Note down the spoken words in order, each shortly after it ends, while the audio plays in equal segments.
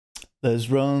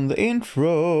Let's run the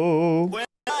intro. When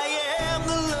I am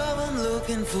the love I'm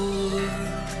looking for,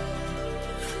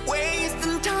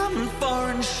 wasting time on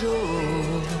foreign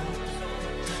shore,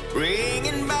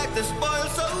 bringing back the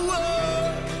spoils of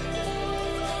war,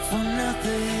 for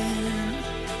nothing,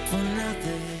 for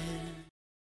nothing.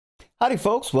 Howdy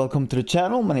folks, welcome to the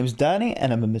channel. My name is Danny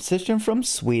and I'm a musician from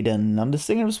Sweden. I'm the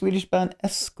singer of the Swedish band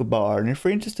Escobar, and if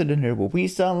you're interested in hearing what we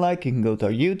sound like, you can go to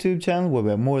our YouTube channel where we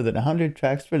have more than 100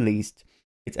 tracks released.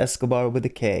 It's Escobar with a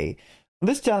K. On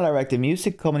this channel I write the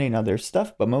music, comedy and other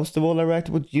stuff, but most of all I write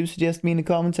what you suggest me in the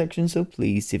comment section, so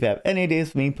please, if you have any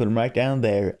ideas for me, put them right down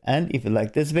there. And if you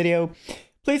like this video,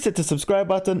 please hit the subscribe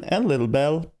button and little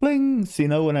bell, bling, so you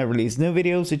know when I release new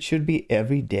videos. It should be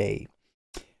every day.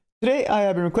 Today I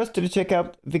have been requested to check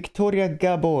out WIKTORIA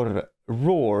GABOR,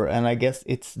 Roar, and I guess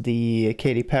it's the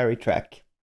Katy Perry track.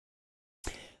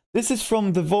 This is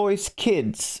from The Voice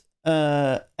Kids,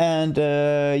 yeah,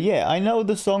 I know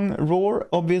the song Roar,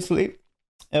 obviously,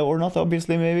 or not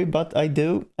obviously maybe, but I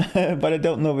do, but I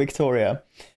don't know Victoria.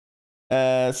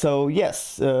 So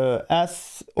yes,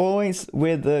 as always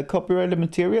with copyrighted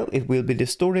material, it will be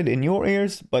distorted in your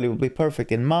ears, but it will be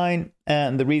perfect in mine,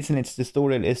 and the reason it's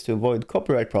distorted is to avoid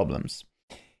copyright problems.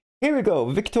 Here we go,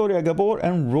 WIKTORIA GABOR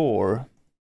and Roar.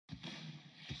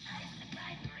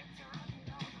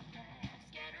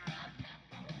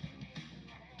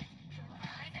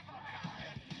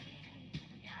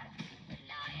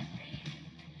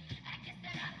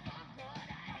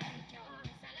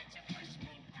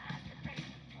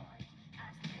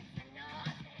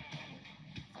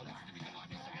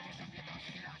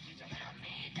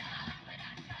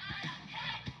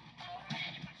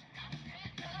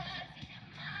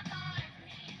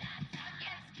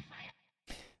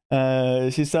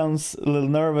 She sounds a little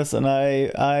nervous, and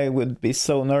I would be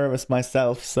so nervous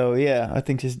myself, so yeah, I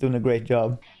think she's doing a great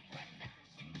job.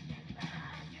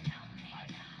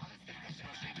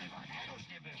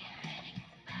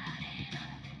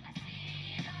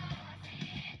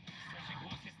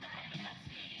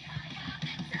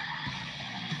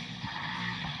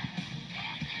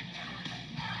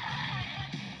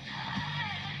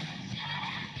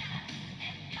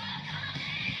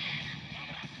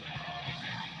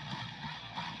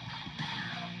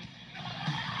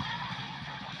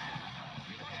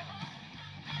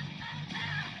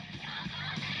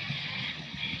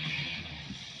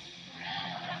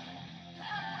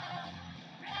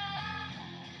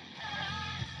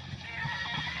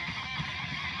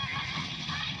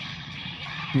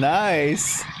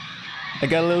 Nice! I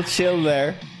got a little chill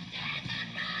there.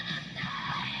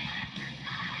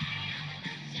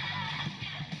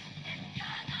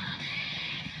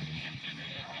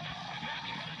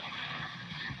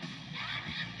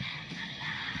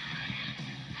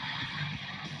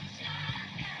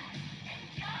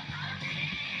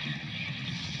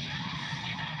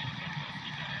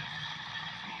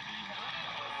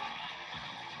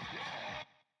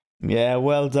 Yeah,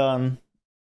 well done.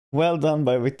 Well done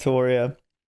by Victoria.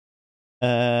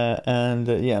 Yeah,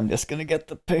 I'm just gonna get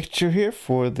the picture here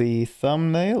for the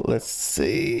thumbnail. Let's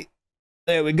see.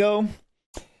 There we go.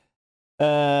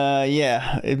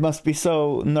 Yeah, it must be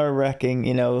so nerve-wracking,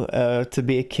 you know, to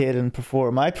be a kid and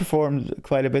perform. I performed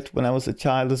quite a bit when I was a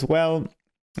child as well.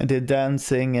 I did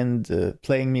dancing and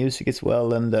playing music as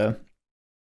well, and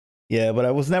yeah, but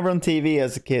I was never on TV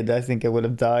as a kid. I think I would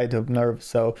have died of nerves,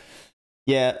 so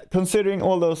yeah, considering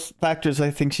all those factors, I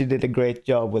think she did a great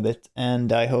job with it,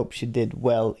 and I hope she did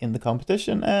well in the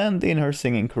competition and in her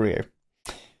singing career.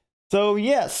 So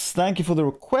yes, thank you for the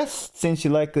request. Since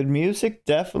you like good music,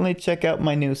 definitely check out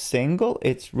my new single.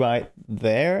 It's right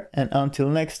there, and until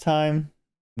next time,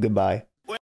 goodbye.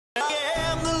 When I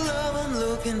am the love I'm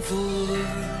looking for,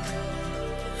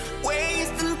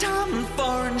 wasting time on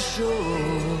foreign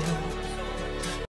shore,